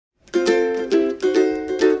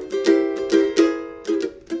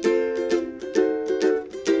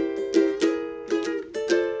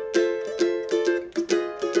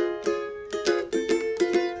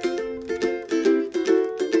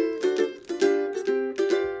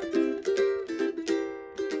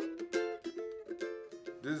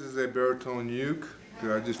red baritone uke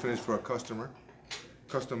that I just finished for a customer,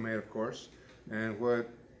 custom made of course. And what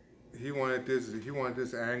he wanted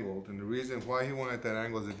this angled, and the reason why he wanted that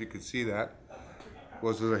angled, if you could see that,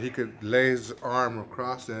 was so that he could lay his arm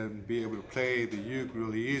across it and be able to play the uke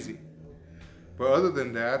really easy. But other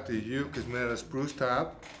than that, the uke is made out of spruce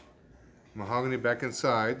top, mahogany back and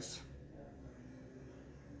sides,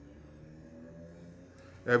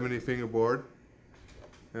 ebony fingerboard,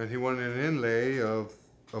 and he wanted an inlay of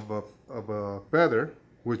a feather,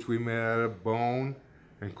 which we made out of bone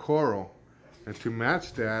and coral. And to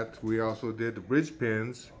match that, we also did the bridge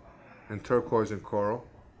pins in turquoise and coral.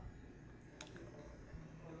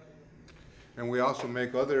 And we also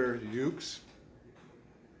make other ukes,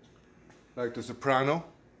 like the soprano,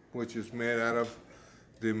 which is made out of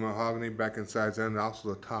the mahogany back and sides and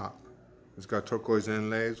also the top. It's got turquoise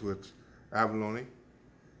inlays with abalone.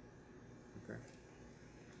 Okay.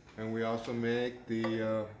 And we also make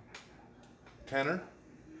the tenor.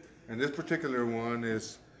 And this particular one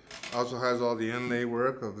also has all the inlay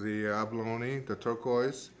work of the abalone, the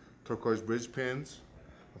turquoise bridge pins,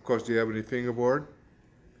 of course the ebony fingerboard,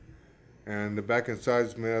 and the back and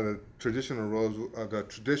sides made out of the traditional the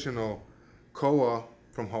traditional koa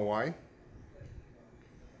from Hawaii.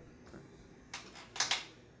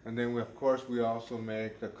 And then of course we also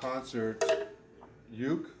make the concert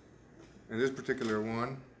uke, and this particular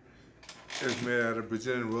one is made out of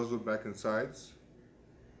Brazilian rosewood back and sides.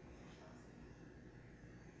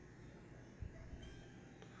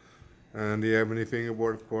 And the ebony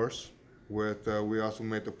fingerboard, of course. With we also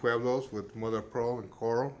made the pueblos with mother of pearl and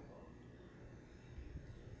coral,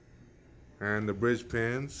 and the bridge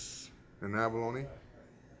pins and abalone,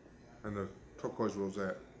 and the turquoise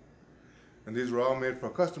rosette. And these were all made for a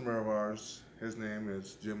customer of ours. His name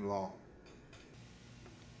is Jim Law.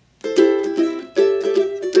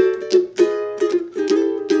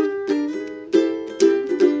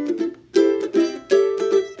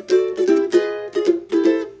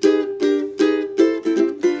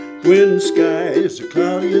 When the skies are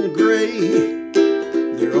cloudy and gray,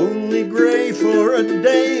 they're only gray for a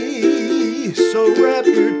day. So wrap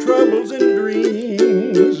your troubles in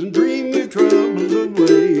dreams and dream your troubles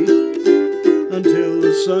away. Until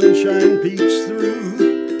the sunshine peeks through,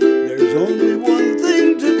 there's only one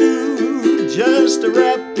thing to do, just to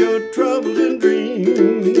wrap your troubles in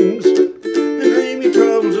dreams and dream your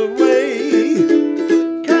troubles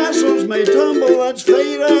away. Castles may tumble, that's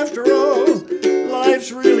fate after all.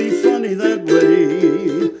 Life's really funny that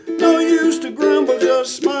way. No use to grumble,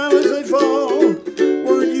 just smile as they fall.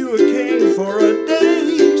 Weren't you a king for a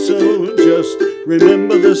day? So just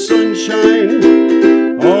remember the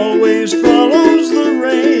sunshine always follows the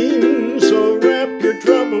rain. So wrap your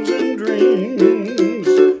troubles in dreams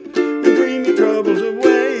and dream your troubles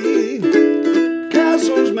away.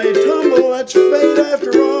 Castles may tumble, that's fate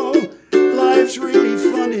after all. Life's really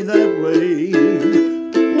funny that way.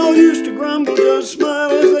 No use to grumble, just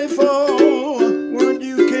smile as they fall. Weren't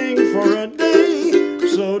you king for a day?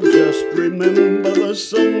 So just remember the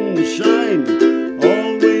sunshine